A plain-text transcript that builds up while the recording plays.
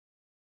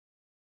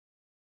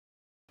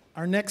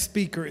Our next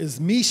speaker is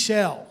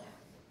Meshelle.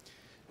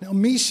 Now,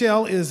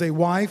 Meshelle is a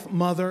wife,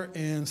 mother,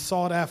 and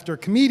sought-after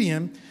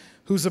comedian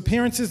whose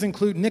appearances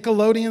include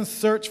Nickelodeon's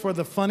Search for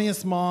the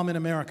Funniest Mom in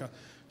America.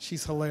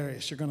 She's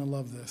hilarious. You're going to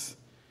love this.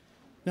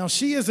 Now,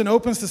 she is an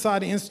Open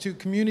Society Institute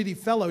Community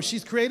Fellow.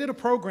 She's created a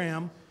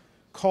program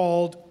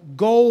called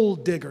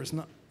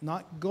Goaldiggers,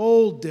 not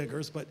Gold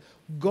Diggers, but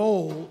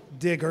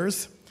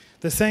Goaldiggers,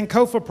 the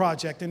Sankofa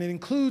Project, and it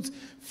includes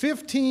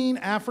 15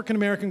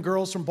 African-American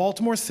girls from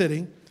Baltimore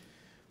City,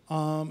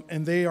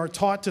 and they are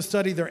taught to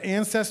study their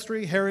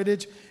ancestry,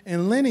 heritage,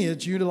 and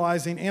lineage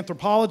utilizing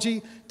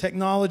anthropology,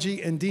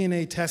 technology, and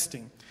DNA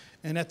testing.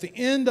 And at the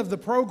end of the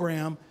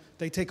program,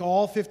 they take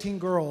all 15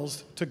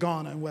 girls to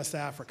Ghana in West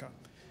Africa.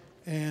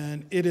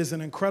 And it is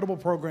an incredible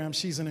program.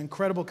 She's an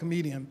incredible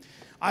comedian.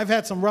 I've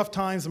had some rough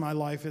times in my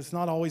life. It's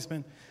not always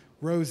been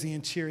rosy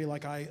and cheery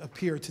like I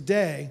appear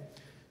today.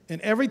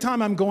 And every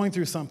time I'm going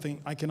through something,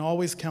 I can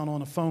always count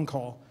on a phone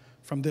call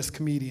from this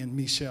comedian,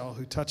 Meshelle,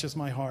 who touches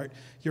my heart.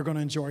 You're going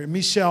to enjoy it.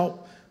 Meshelle,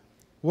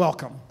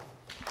 welcome.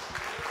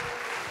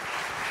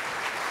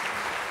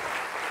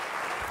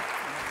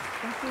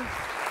 Thank you.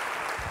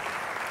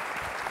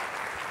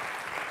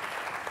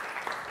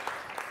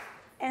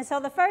 And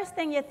so the first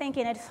thing you're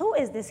thinking is, who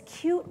is this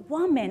cute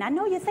woman? I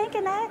know you're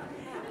thinking that.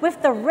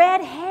 With the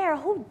red hair,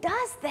 who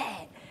does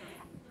that?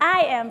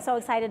 I am so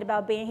excited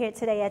about being here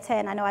today at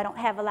TED. I know I don't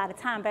have a lot of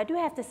time, but I do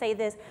have to say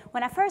this.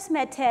 When I first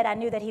met Ted, I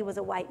knew that he was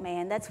a white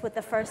man. That's what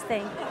the first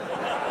thing.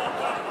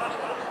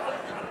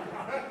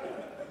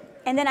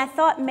 And then I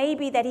thought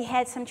maybe that he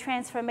had some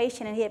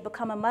transformation and he had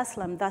become a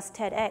Muslim, thus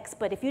TEDx.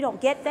 But if you don't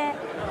get that,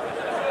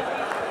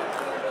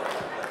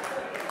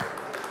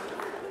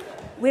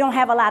 we don't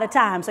have a lot of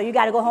time. So you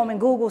got to go home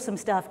and Google some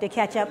stuff to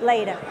catch up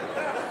later.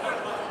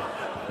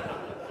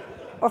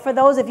 Or for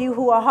those of you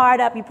who are hard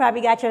up, you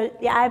probably got your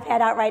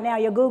iPad out right now.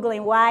 You're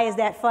Googling, why is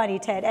that funny,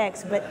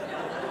 TEDx? But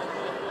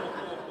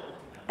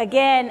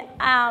again,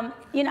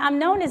 you know, I'm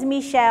known as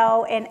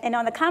Meshelle, and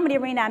on the comedy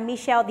arena, I'm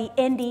Meshelle, the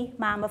indie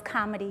mom of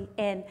comedy.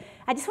 And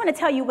I just want to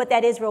tell you what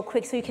that is real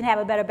quick so you can have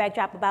a better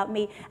backdrop about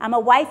me. I'm a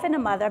wife and a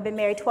mother. I've been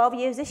married 12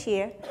 years this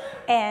year,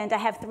 and I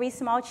have 3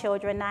 small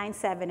children, 9,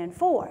 7, and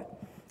 4.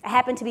 I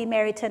happen to be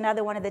married to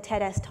another one of the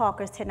TEDx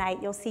talkers tonight.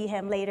 You'll see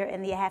him later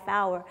in the half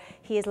hour.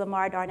 He is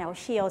Lamar Darnell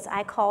Shields.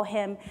 I call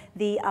him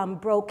the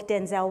broke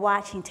Denzel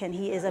Washington.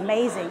 He is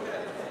amazing.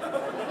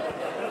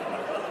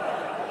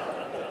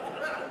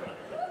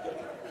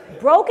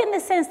 Broke in the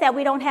sense that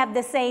we don't have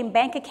the same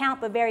bank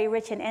account, but very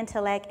rich in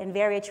intellect and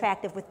very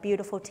attractive with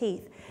beautiful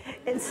teeth.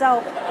 And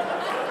so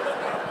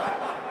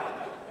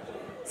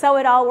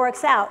it all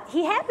works out.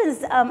 He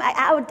happens,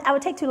 I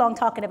would take too long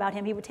talking about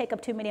him. He would take up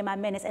too many of my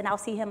minutes, and I'll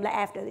see him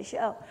after the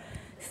show.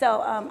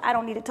 So I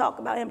don't need to talk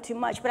about him too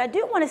much. But I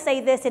do want to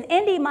say this. An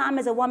indie mom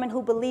is a woman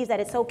who believes that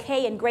it's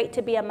okay and great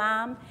to be a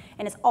mom,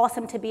 and it's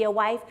awesome to be a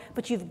wife,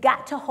 but you've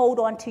got to hold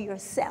on to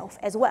yourself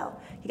as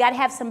well. You got to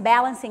have some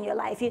balance in your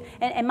life.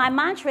 And my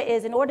mantra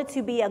is, in order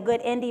to be a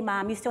good indie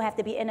mom, you still have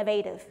to be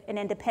innovative and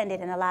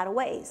independent in a lot of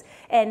ways.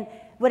 And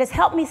what has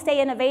helped me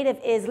stay innovative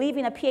is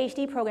leaving a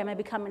PhD program and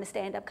becoming a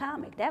stand-up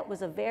comic. That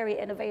was a very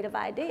innovative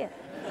idea.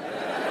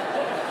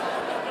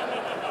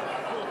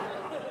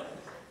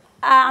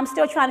 I'm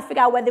still trying to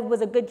figure out whether it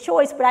was a good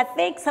choice, but I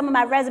think some of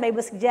my resume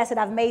would suggest that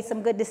I've made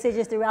some good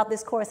decisions throughout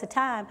this course of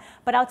time.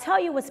 But I'll tell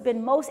you what's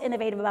been most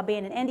innovative about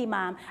being an indie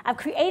mom. I've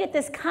created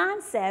this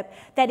concept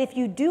that if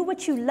you do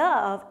what you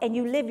love and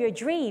you live your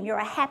dream, you're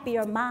a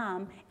happier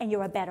mom and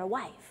you're a better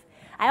wife.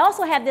 I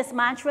also have this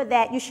mantra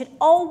that you should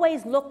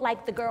always look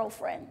like the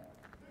girlfriend.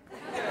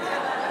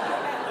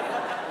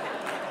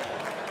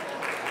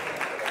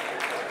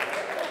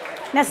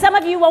 Now, some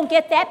of you won't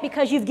get that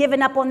because you've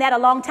given up on that a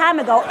long time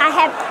ago.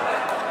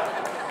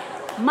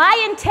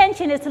 My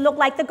intention is to look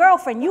like the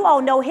girlfriend. You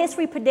all know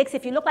history predicts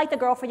if you look like the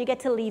girlfriend, you get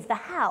to leave the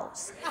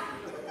house.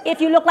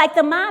 If you look like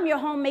the mom, you're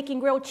home making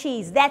grilled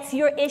cheese. That's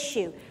your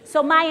issue.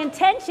 So my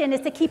intention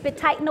is to keep it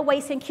tight in the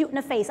waist and cute in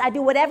the face. I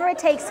do whatever it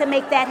takes to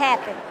make that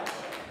happen.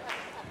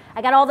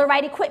 I got all the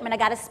right equipment. I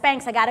got a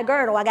Spanx, I got a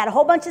girdle, I got a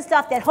whole bunch of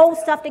stuff that holds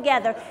stuff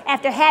together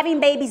after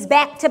having babies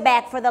back to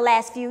back for the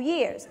last few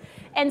years.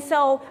 And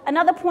so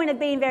another point of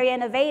being very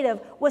innovative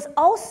was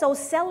also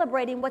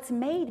celebrating what's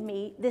made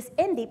me this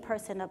indie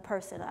person, a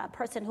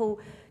person who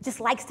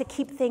just likes to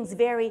keep things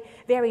very,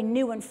 very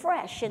new and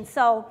fresh. And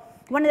so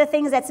one of the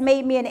things that's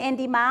made me an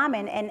indie mom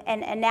and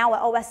now an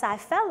OSI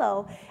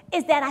fellow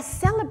is that I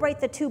celebrate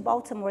the 2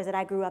 Baltimores that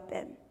I grew up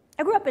in.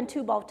 I grew up in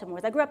 2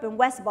 Baltimores. I grew up in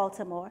West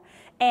Baltimore.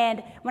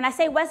 And when I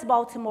say West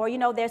Baltimore, you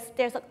know,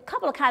 there's a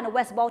couple of kind of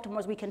West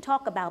Baltimores we can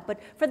talk about.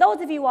 But for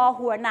those of you all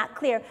who are not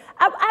clear,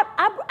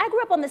 I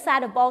grew up on the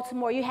side of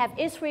Baltimore. You have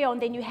Israel,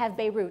 and then you have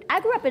Beirut.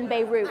 I grew up in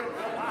Beirut.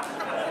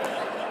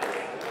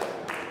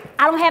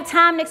 I don't have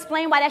time to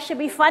explain why that should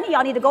be funny.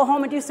 Y'all need to go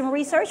home and do some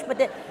research. But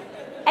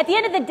at the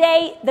end of the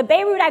day, the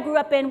Beirut I grew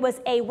up in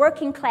was a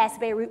working class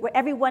Beirut where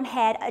everyone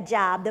had a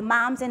job. The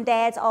moms and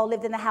dads all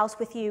lived in the house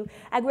with you.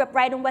 I grew up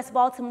right in West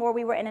Baltimore.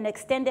 We were in an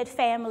extended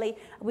family.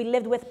 We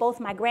lived with both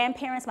my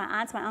grandparents, my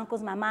aunts, my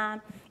uncles, my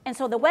mom. And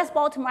so the West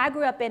Baltimore I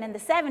grew up in the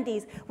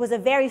 70s was a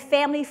very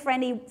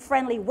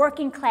family-friendly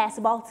working class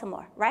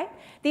Baltimore, right?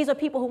 These are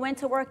people who went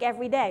to work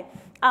every day.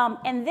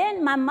 And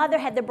then my mother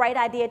had the bright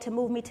idea to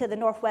move me to the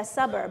northwest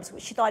suburbs.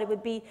 She thought it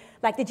would be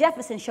like the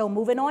Jefferson Show,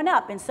 moving on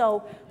up. And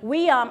so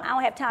we, I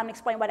don't have time to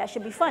explain why that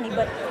should be funny,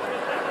 but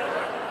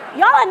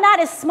y'all are not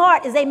as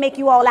smart as they make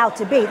you all out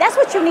to be. That's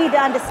what you need to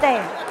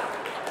understand.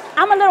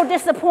 I'm a little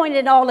disappointed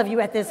in all of you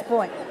at this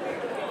point.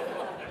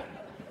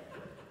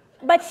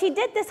 But she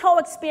did this whole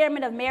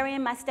experiment of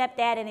marrying my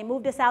stepdad, and they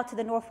moved us out to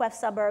the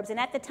northwest suburbs. And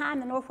at the time,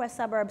 the northwest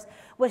suburbs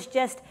was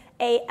just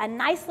a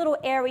nice little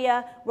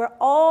area where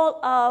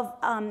all of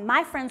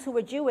my friends who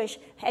were Jewish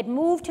had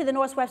moved to the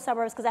northwest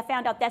suburbs because I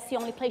found out that's the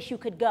only place you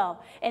could go.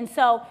 And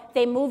so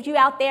they moved you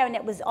out there, and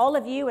it was all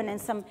of you and then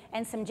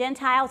some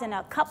Gentiles and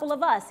a couple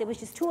of us. It was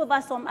just 2 of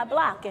us on my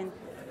block. And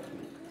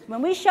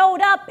when we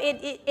showed up,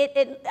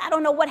 I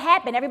don't know what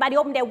happened. Everybody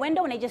opened their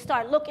window, and they just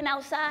started looking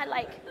outside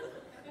like,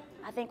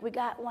 I think we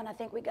got one, I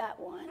think we got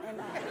one.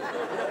 And,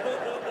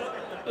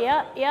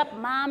 yep,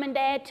 mom and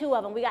dad, 2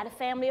 of them. We got a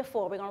family of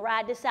 4. We're going to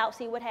ride this out,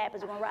 see what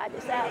happens. We're going to ride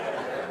this out.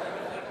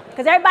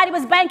 Because everybody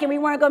was banking we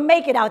weren't going to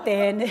make it out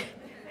there. And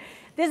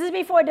this is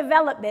before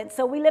development.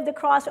 So we lived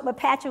across from a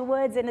patch of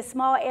woods in a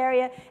small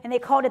area, and they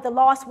called it the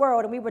Lost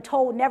World. And we were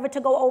told never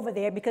to go over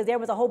there because there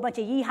was a whole bunch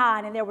of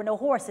yeehaw and there were no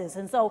horses.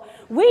 And so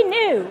we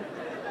knew,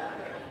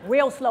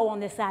 real slow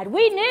on this side,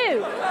 we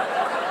knew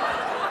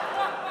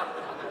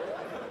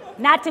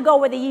not to go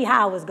where the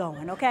yeehaw was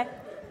going, okay?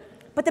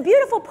 But the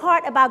beautiful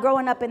part about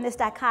growing up in this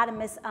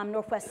dichotomous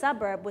northwest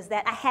suburb was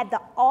that I had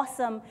the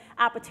awesome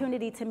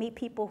opportunity to meet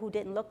people who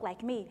didn't look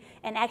like me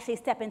and actually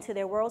step into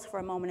their worlds for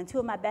a moment. And 2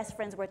 of my best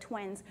friends were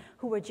twins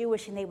who were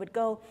Jewish, and they would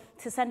go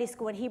to Sunday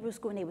school and Hebrew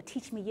school, and they would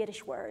teach me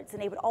Yiddish words,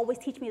 and they would always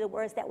teach me the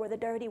words that were the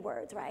dirty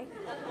words, right?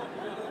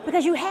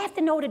 Because you have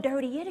to know the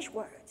dirty Yiddish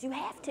words. You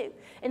have to.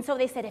 And so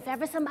they said, if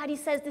ever somebody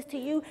says this to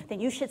you,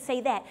 then you should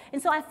say that.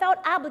 And so I felt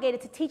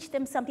obligated to teach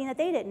them something that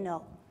they didn't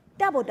know,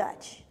 double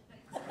Dutch.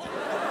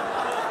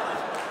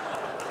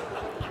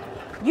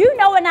 You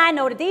know and I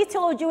know that these 2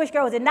 little Jewish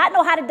girls did not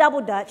know how to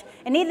double Dutch,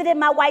 and neither did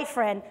my white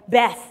friend,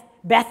 Beth.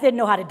 Beth didn't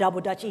know how to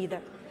double Dutch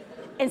either.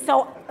 And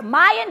so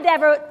my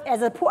endeavor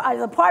as a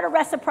part of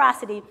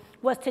reciprocity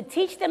was to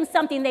teach them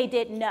something they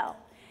didn't know.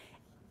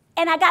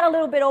 And I got a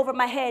little bit over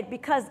my head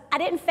because I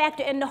didn't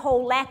factor in the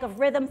whole lack of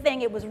rhythm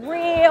thing. It was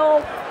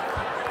real,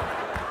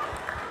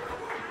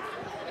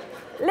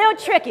 little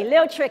tricky.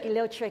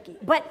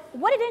 But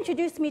what it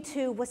introduced me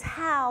to was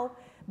how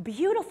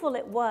beautiful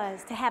it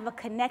was to have a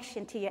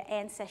connection to your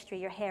ancestry,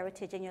 your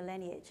heritage, and your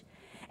lineage.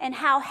 And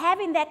how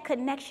having that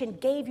connection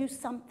gave you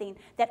something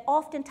that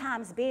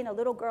oftentimes being a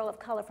little girl of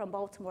color from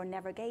Baltimore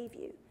never gave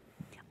you.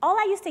 All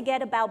I used to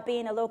get about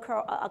being a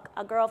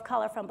girl of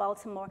color from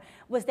Baltimore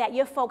was that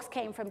your folks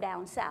came from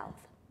down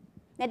south.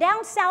 Now,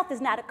 down south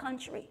is not a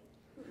country.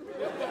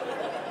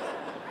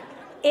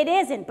 It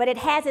isn't, but it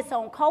has its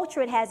own culture,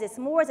 it has its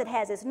mores, it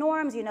has its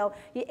norms, you know,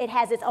 it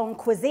has its own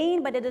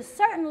cuisine, but it is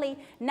certainly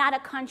not a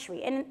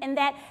country. And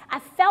that I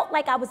felt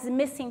like I was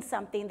missing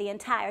something the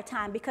entire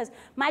time because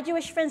my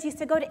Jewish friends used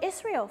to go to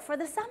Israel for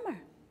the summer.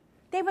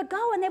 They would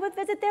go and they would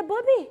visit their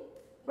booby,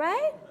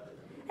 right?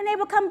 And they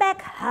would come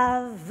back,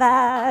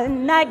 Hava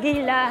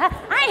Nagila. I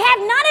ain't have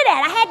none of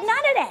that. I had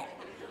none of that.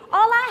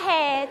 All I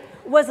had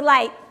was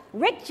like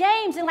Rick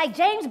James and like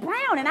James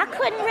Brown, and I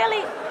couldn't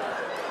really.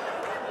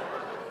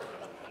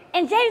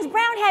 And James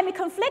Brown had me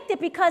conflicted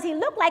because he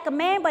looked like a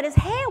man, but his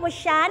hair was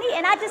shiny,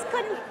 and I just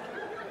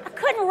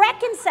couldn't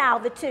reconcile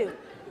the 2.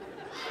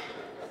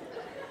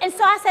 And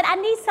so I said, I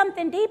need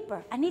something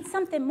deeper. I need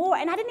something more.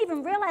 And I didn't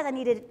even realize I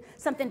needed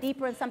something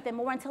deeper and something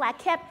more until I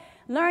kept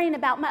learning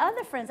about my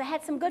other friends. I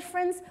had some good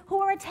friends who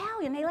were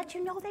Italian. They let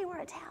you know they were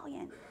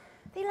Italian.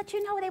 They let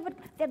you know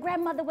their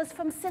grandmother was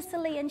from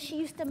Sicily, and she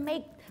used to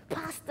make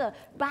pasta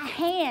by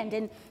hand.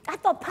 And I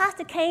thought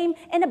pasta came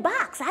in a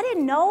box. I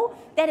didn't know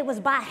that it was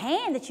by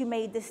hand that you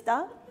made this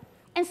stuff.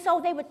 And so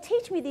they would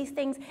teach me these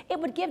things. It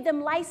would give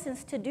them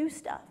license to do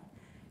stuff.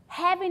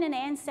 Having an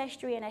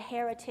ancestry and a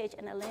heritage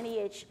and a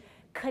lineage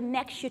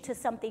connects you to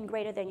something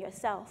greater than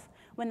yourself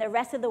when the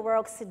rest of the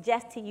world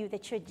suggests to you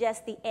that you're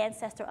just the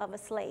ancestor of a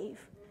slave.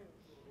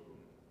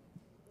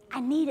 I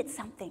needed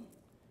something.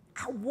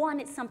 I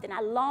wanted something.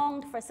 I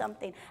longed for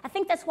something. I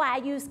think that's why I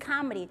used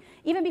comedy.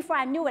 Even before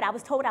I knew it, I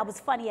was told I was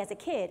funny as a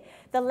kid.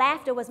 The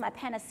laughter was my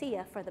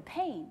panacea for the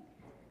pain.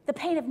 The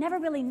pain of never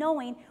really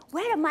knowing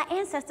where did my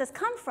ancestors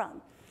come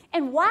from?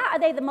 And why are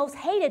they the most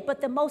hated but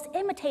the most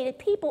imitated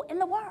people in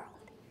the world?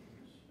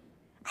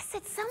 I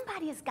said,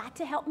 somebody has got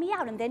to help me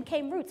out. And then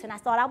came Roots, and I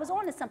thought I was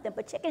onto something,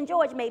 but Chicken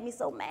George made me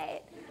so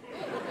mad.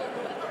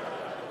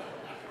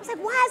 I was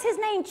like, why is his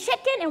name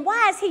Chicken and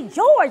why is he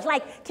George?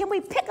 Like, can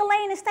we pick a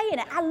lane and stay in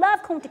it? I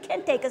love Kunta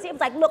Kinte because he was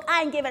like, look,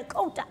 I ain't giving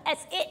Kunta,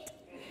 that's it.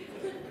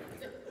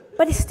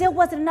 But it still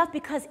wasn't enough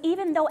because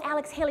even though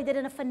Alex Haley did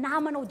a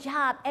phenomenal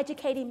job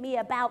educating me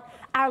about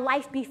our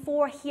life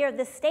before here in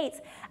the States,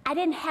 I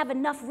didn't have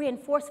enough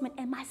reinforcement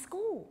in my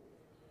school.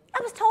 I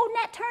was told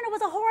Nat Turner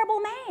was a horrible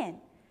man.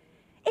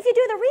 If you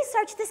do the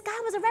research, this guy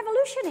was a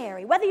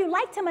revolutionary. Whether you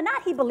liked him or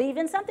not, he believed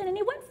in something and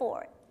he went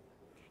for it.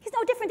 He's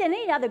no different than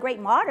any other great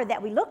martyr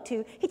that we look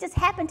to. He just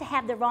happened to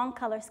have the wrong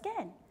color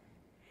skin.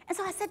 And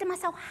so I said to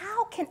myself,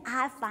 how can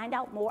I find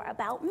out more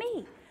about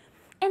me?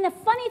 And the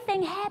funny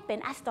thing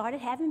happened, I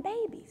started having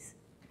babies.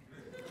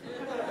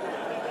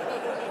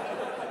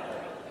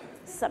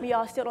 Some of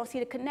y'all still don't see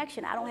the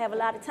connection. I don't have a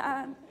lot of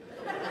time.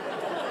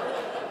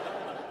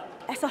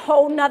 That's a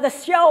whole nother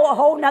show, a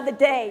whole nother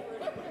day.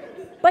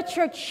 But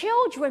your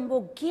children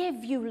will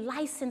give you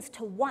license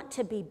to want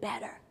to be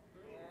better,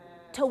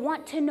 to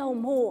want to know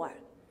more.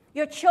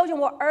 Your children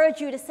will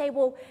urge you to say,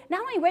 well,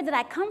 not only where did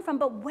I come from,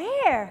 but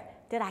where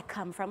did I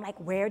come from? Like,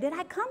 where did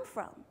I come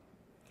from?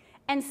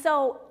 And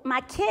so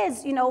my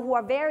kids, who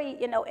are very,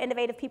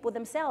 innovative people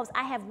themselves,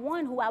 I have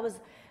one who I was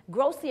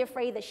grossly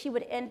afraid that she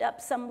would end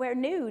up somewhere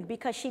nude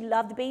because she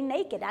loved being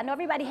naked. I know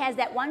everybody has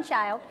that one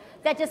child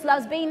that just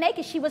loves being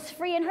naked. She was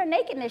free in her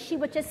nakedness. She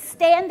would just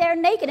stand there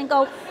naked and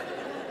go,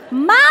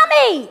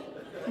 Mommy,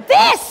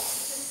 this.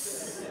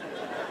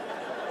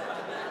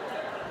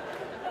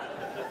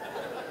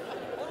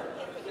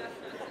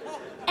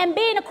 And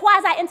being a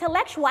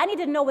quasi-intellectual, I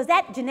needed to know, was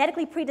that a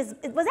genetically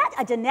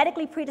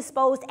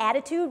predisposed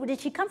attitude? Did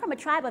she come from a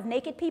tribe of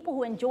naked people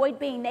who enjoyed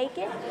being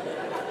naked?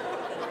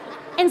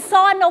 And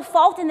saw no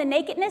fault in the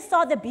nakedness,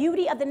 saw the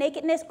beauty of the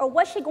nakedness, or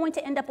was she going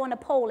to end up on a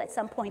pole at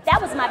some point?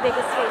 That was my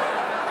biggest fear.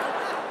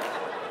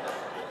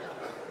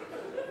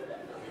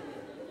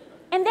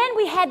 And then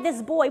we had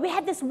this boy. We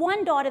had this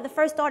one daughter, the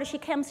first daughter, she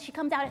comes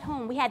out at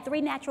home. We had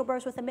 3 natural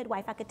births with a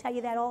midwife. I could tell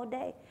you that all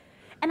day.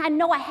 And I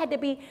know I had to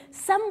be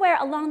somewhere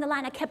along the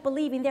line. I kept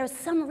believing there's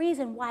some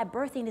reason why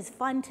birthing is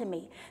fun to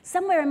me.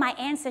 Somewhere in my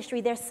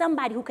ancestry, there's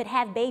somebody who could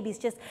have babies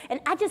and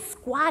I just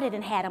squatted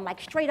and had them,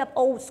 like straight up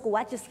old school.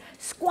 I just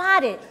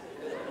squatted.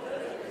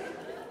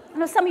 I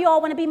know some of you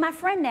all want to be my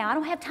friend now. I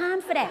don't have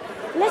time for that.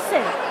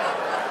 Listen.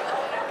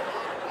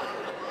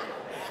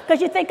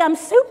 Because you think I'm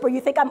super, you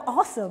think I'm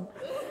awesome.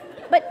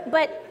 But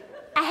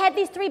I had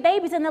these 3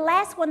 babies, and the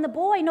last one, the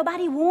boy,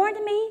 nobody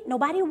warned me.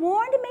 Nobody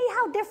warned me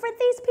how different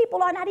these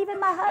people are, not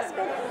even my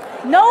husband.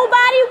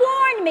 Nobody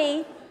warned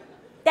me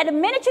that the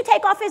minute you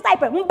take off his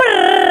diaper,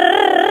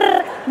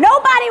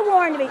 nobody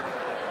warned me.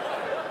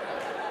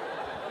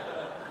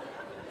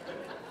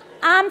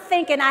 I'm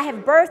thinking I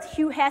have birthed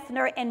Hugh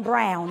Hefner and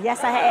Brown.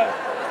 Yes, I have.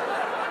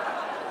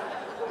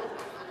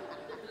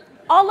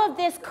 All of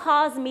this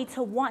caused me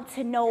to want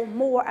to know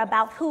more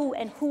about who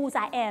and whose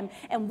I am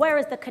and where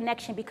is the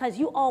connection, because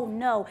you all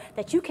know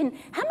that you can.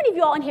 How many of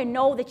you all in here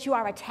know that you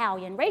are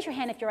Italian? Raise your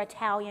hand if you're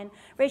Italian.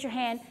 Raise your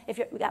hand if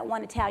we got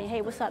one Italian. Hey,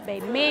 what's up,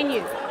 baby? Me and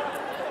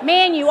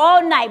you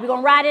all night. We're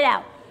going to ride it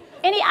out.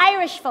 Any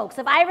Irish folks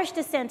of Irish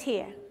descent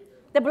here?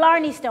 The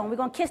Blarney Stone. We're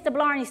going to kiss the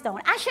Blarney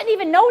Stone. I shouldn't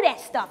even know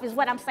that stuff is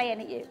what I'm saying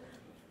to you.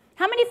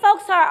 How many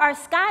folks are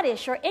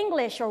Scottish or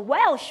English or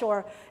Welsh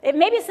or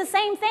maybe it's the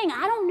same thing?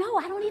 I don't know.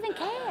 I don't even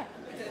care.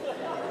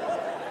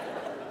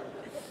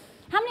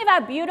 How many of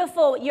our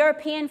beautiful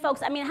European folks,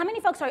 how many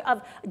folks are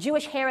of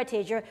Jewish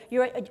heritage?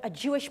 You're a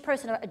Jewish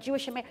person or a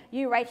Jewish American.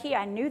 You right here.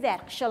 I knew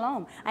that.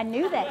 Shalom. I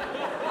knew that.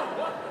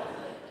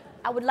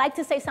 I would like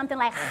to say something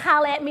like,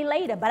 holla at me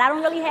later, but I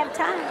don't really have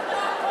time.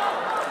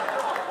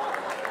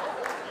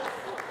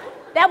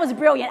 That was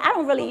brilliant. I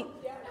don't really,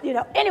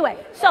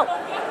 Anyway, so...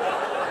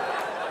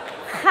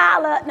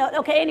 holla. No,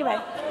 okay, anyway.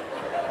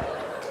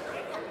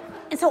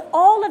 And so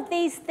all of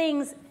these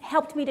things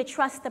helped me to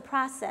trust the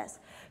process.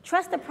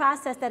 Trust the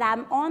process that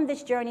I'm on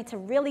this journey to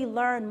really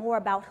learn more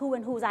about who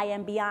and whose I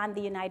am beyond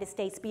the United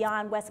States,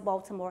 beyond West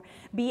Baltimore,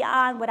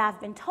 beyond what I've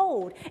been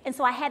told. And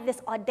so I had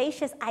this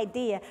audacious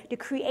idea to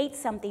create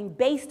something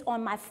based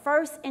on my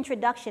first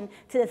introduction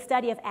to the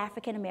study of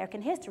African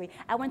American history.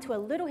 I went to a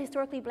little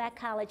historically black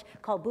college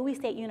called Bowie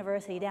State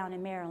University down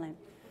in Maryland.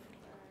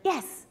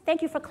 Yes,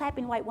 thank you for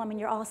clapping, white woman.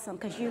 You're awesome,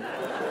 because you...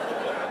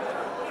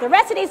 The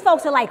rest of these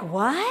folks are like,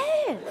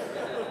 what?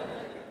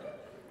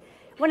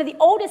 One of the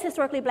oldest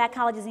historically black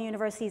colleges and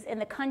universities in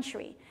the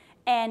country.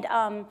 And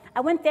I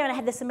went there and I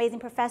had this amazing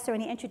professor,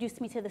 and he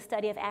introduced me to the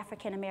study of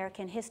African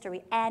American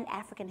history and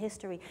African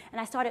history. And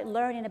I started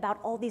learning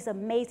about all these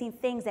amazing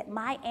things that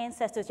my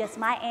ancestors, just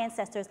my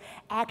ancestors,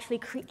 actually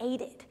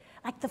created.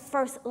 Like the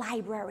first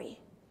library.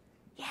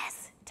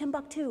 Yes,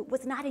 Timbuktu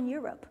was not in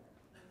Europe.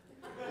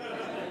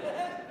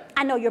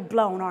 I know you're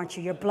blown, aren't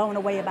you? You're blown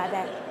away by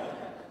that.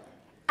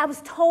 I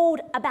was told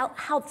about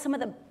how some of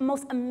the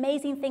most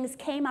amazing things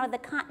came out of the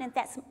continent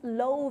that's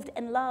loathed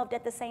and loved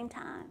at the same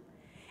time.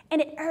 And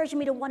it urged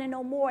me to want to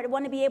know more, to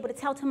want to be able to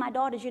tell to my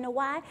daughters, you know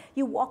why?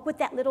 You walk with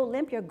that little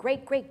limp. Your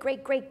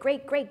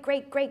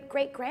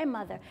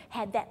great-great-great-great-great-great-great-great-grandmother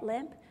had that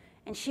limp.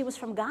 And she was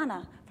from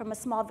Ghana, from a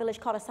small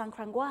village called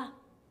Asankrangwa.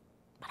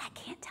 But I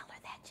can't tell her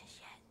that just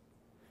yet.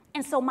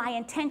 And so my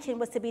intention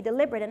was to be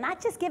deliberate and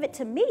not just give it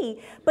to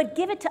me, but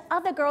give it to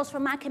other girls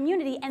from my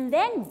community and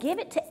then give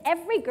it to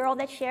every girl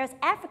that shares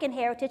African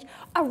heritage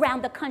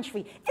around the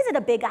country. Is it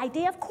a big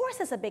idea? Of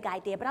course it's a big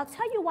idea, but I'll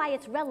tell you why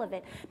it's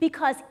relevant.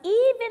 Because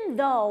even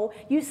though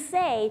you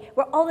say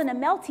we're all in a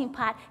melting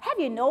pot, have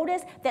you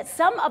noticed that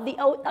some of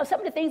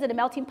the things in the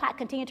melting pot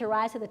continue to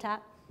rise to the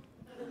top?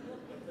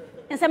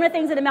 And some of the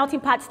things in the melting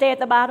pot stay at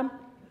the bottom?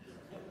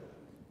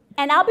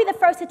 And I'll be the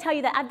first to tell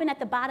you that I've been at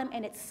the bottom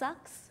and it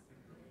sucks.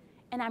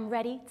 And I'm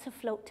ready to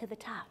float to the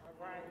top.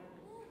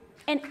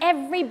 And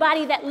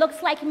everybody that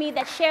looks like me,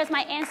 that shares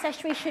my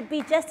ancestry, should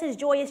be just as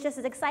joyous, just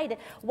as excited.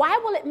 Why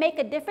will it make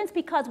a difference?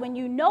 Because when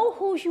you know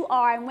who you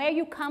are and where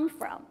you come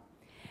from,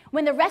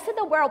 when the rest of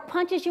the world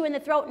punches you in the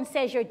throat and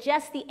says you're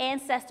just the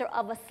ancestor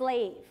of a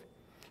slave,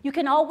 you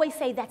can always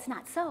say that's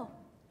not so.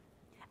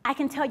 I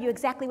can tell you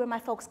exactly where my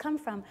folks come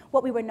from,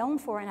 what we were known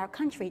for in our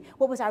country,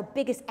 what was our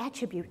biggest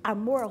attribute, our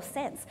moral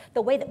sense,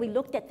 the way that we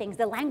looked at things,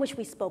 the language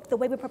we spoke, the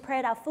way we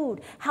prepared our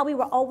food, how we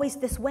were always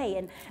this way.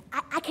 And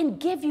I can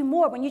give you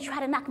more. When you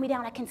try to knock me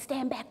down, I can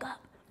stand back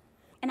up.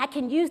 And I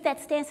can use that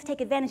stance to take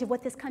advantage of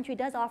what this country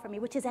does offer me,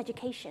 which is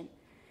education.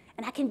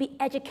 And I can be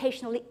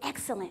educationally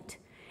excellent.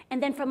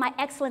 And then from my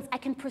excellence, I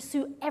can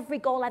pursue every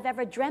goal I've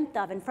ever dreamt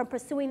of. And from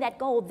pursuing that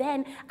goal,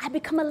 then I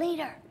become a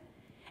leader.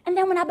 And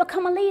then when I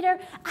become a leader,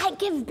 I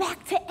give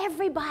back to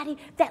everybody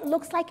that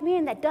looks like me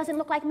and that doesn't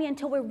look like me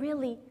until we're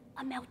really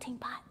a melting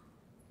pot,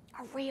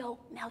 a real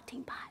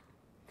melting pot.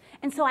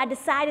 And so I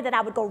decided that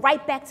I would go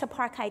right back to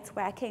Park Heights,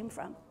 where I came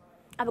from.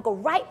 I would go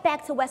right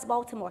back to West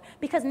Baltimore,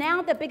 because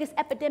now the biggest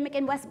epidemic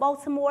in West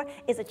Baltimore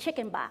is a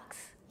chicken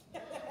box.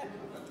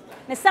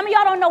 Now, some of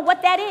y'all don't know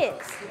what that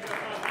is.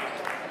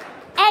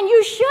 And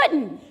you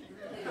shouldn't.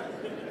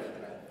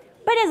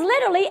 But it's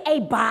literally a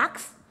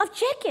box of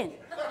chicken.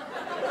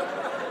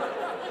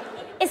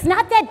 It's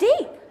not that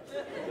deep.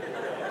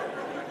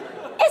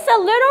 It's a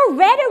little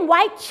red and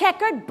white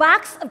checkered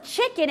box of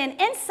chicken, and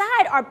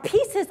inside are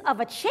pieces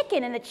of a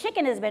chicken, and the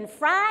chicken has been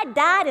fried,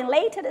 dyed, and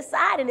laid to the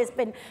side, and it's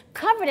been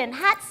covered in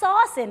hot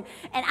sauce, and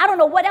I don't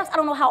know what else. I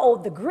don't know how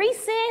old the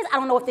grease is. I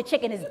don't know if the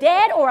chicken is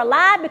dead or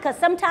alive, because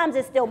sometimes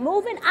it's still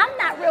moving. I'm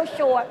not real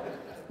sure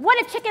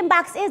what a chicken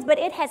box is, but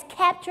it has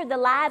captured the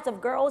lives of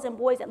girls and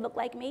boys that look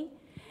like me,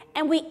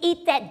 and we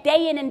eat that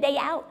day in and day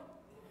out.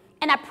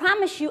 And I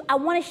promise you, I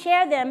want to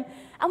share them.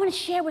 I want to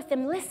share with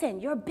them,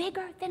 listen, you're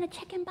bigger than a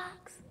chicken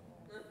box.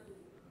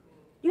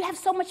 You have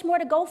so much more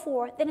to go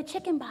for than a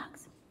chicken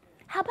box.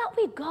 How about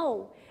we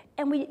go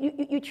and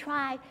you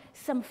try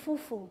some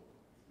fufu?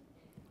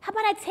 How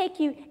about I take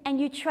you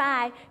and you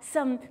try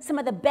some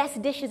of the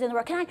best dishes in the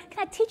world? Can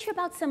I teach you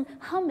about some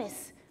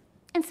hummus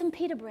and some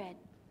pita bread?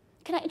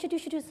 Can I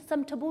introduce you to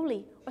some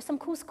tabbouleh or some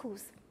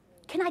couscous?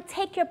 Can I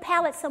take your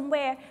palate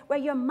somewhere where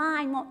your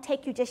mind won't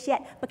take you just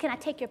yet, but can I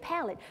take your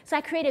palate? So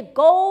I created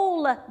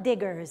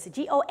Goaldiggers,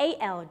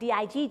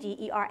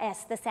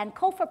 Goaldiggers, the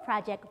Sankofa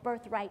Project,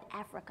 Birthright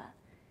Africa.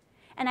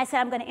 And I said,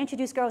 I'm going to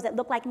introduce girls that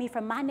look like me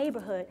from my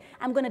neighborhood.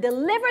 I'm going to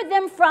deliver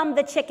them from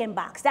the chicken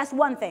box. That's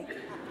one thing.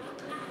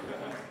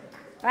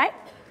 Right?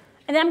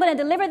 And then I'm going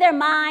to deliver their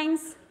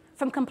minds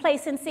from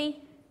complacency.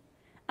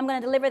 I'm going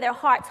to deliver their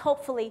hearts,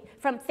 hopefully,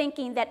 from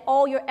thinking that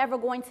all you're ever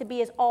going to be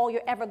is all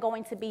you're ever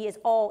going to be is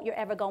all you're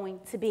ever going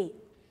to be.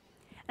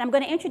 And I'm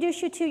going to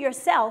introduce you to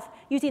yourself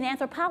using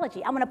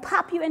anthropology. I'm going to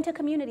pop you into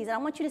communities, and I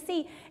want you to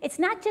see it's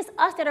not just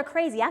us that are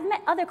crazy. I've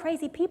met other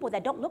crazy people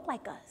that don't look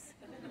like us.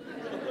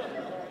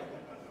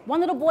 One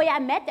little boy I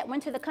met that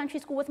went to the country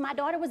school with my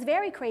daughter was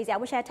very crazy. I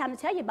wish I had time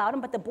to tell you about him,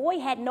 but the boy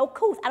had no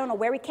couth. I don't know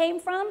where he came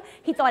from.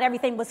 He thought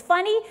everything was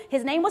funny.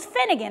 His name was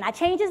Finnegan. I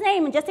changed his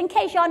name, and just in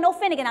case y'all know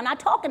Finnegan, I'm not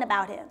talking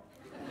about him.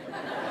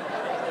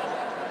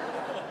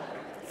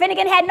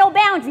 Finnegan had no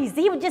boundaries.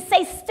 He would just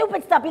say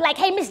stupid stuff. Be like,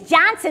 hey, Miss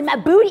Johnson, my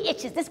booty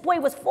itches. This boy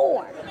was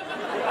 4.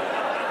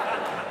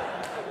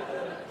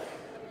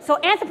 So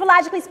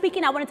anthropologically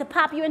speaking, I wanted to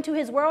pop you into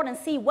his world and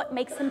see what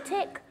makes him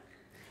tick.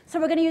 So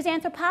we're going to use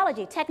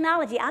anthropology,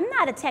 technology. I'm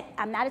not a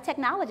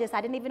technologist.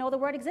 I didn't even know the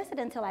word existed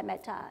until I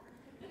met Todd.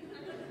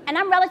 And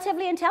I'm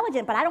relatively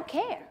intelligent, but I don't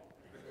care.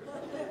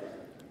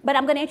 But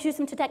I'm going to introduce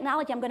them to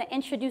technology. I'm going to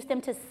introduce them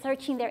to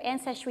searching their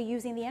ancestry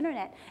using the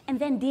internet, and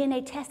then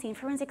DNA testing,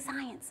 forensic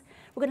science.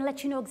 We're going to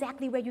let you know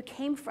exactly where you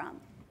came from.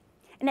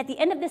 And at the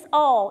end of this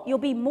all, you'll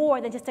be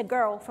more than just a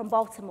girl from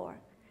Baltimore,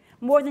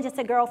 more than just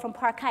a girl from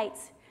Park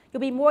Heights. You'll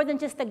be more than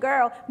just a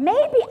girl.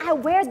 Maybe I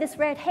wear this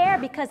red hair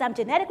because I'm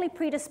genetically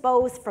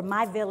predisposed from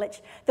my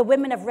village, the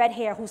women of red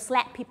hair who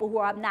slap people who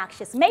are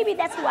obnoxious. Maybe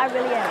that's who I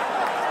really am.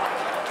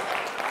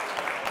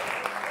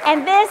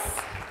 And this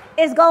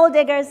is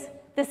Goaldiggers,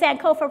 the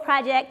Sankofa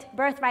Project,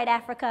 Birthright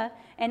Africa,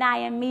 and I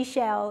am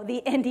Meshelle,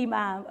 the indie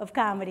mom of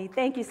comedy.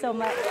 Thank you so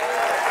much.